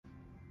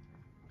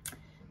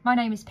My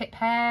name is Pip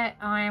Hare.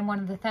 I am one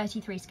of the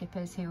 33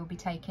 skippers who will be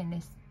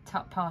taking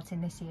part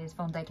in this year's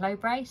Vendee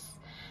Globe race,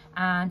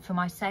 and for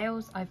my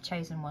sails I've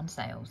chosen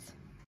OneSails.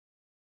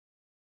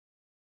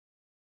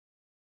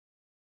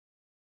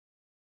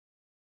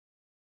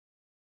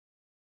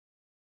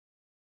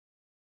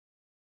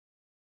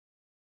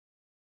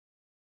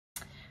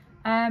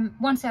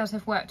 OneSails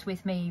have worked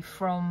with me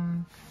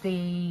from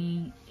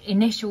the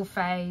initial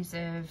phase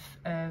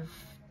of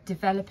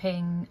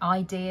developing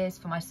ideas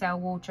for my sail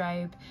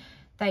wardrobe.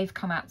 They've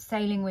come out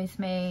sailing with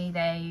me,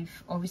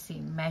 they've obviously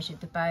measured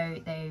the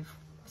boat, they've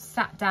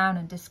sat down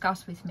and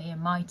discussed with me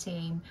and my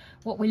team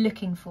what we're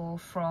looking for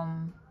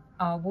from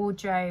our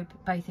wardrobe,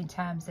 both in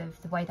terms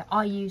of the way that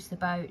I use the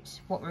boat,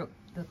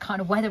 the kind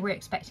of weather we're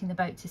expecting the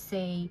boat to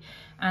see,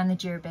 and the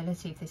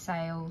durability of the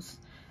sails.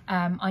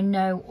 I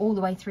know all the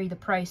way through the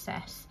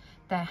process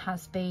there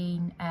has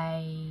been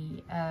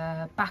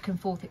a back and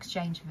forth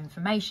exchange of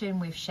information.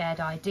 We've shared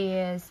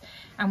ideas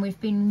and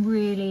we've been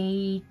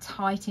really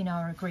tight in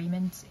our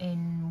agreement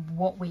in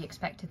what we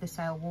expect of the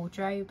sail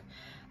wardrobe.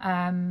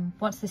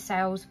 Once the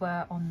sails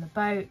were on the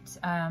boat,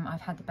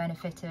 I've had the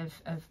benefit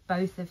of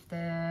both of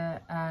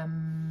the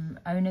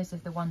owners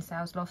of the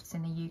OneSails lofts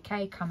in the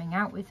UK coming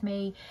out with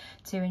me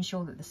to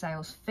ensure that the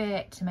sails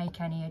fit, to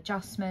make any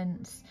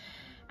adjustments.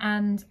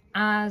 And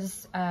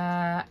as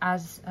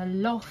a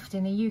loft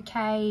in the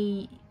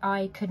UK,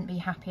 I couldn't be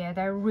happier.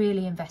 They're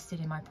really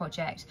invested in my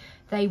project.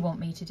 They want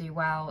me to do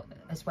well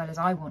as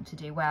I want to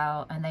do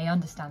well, and they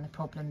understand the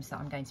problems that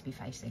I'm going to be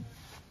facing.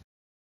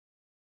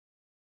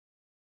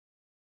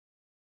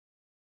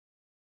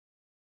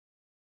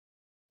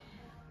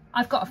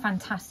 I've got a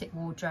fantastic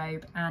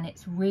wardrobe and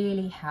it's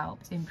really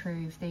helped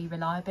improve the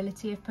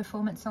reliability of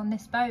performance on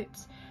this boat.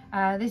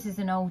 This is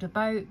an older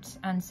boat,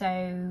 and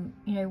so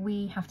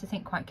we have to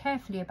think quite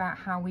carefully about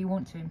how we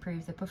want to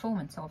improve the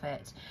performance of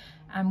it.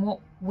 And what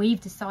we've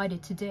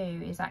decided to do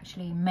is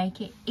actually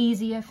make it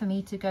easier for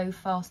me to go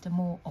faster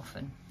more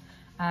often.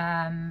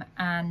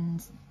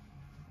 And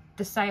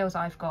the sails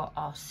I've got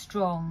are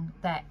strong,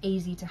 they're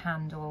easy to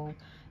handle,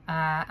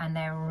 and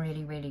they're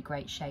really, really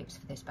great shapes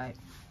for this boat.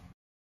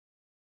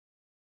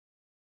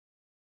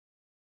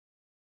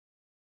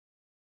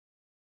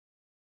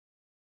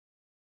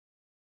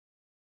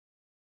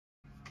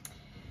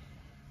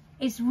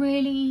 It's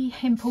really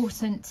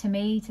important to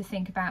me to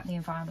think about the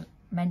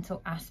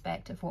environmental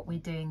aspect of what we're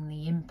doing,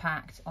 the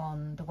impact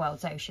on the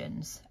world's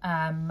oceans.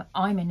 I'm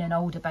in an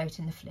older boat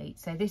in the fleet,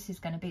 so this is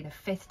going to be the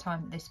 5th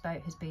time that this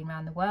boat has been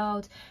around the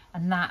world,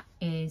 and that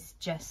is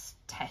just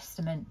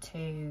testament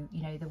to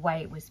the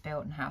way it was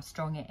built and how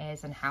strong it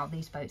is and how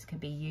these boats can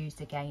be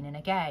used again and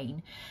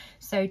again.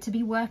 So to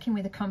be working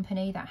with a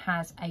company that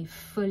has a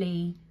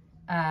fully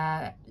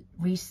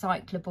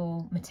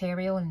recyclable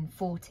material in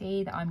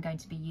FORTE that I'm going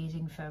to be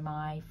using for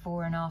my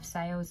 4.5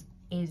 sails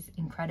is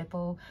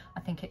incredible.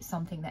 I think it's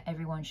something that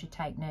everyone should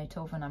take note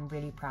of, and I'm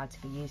really proud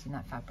to be using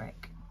that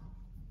fabric.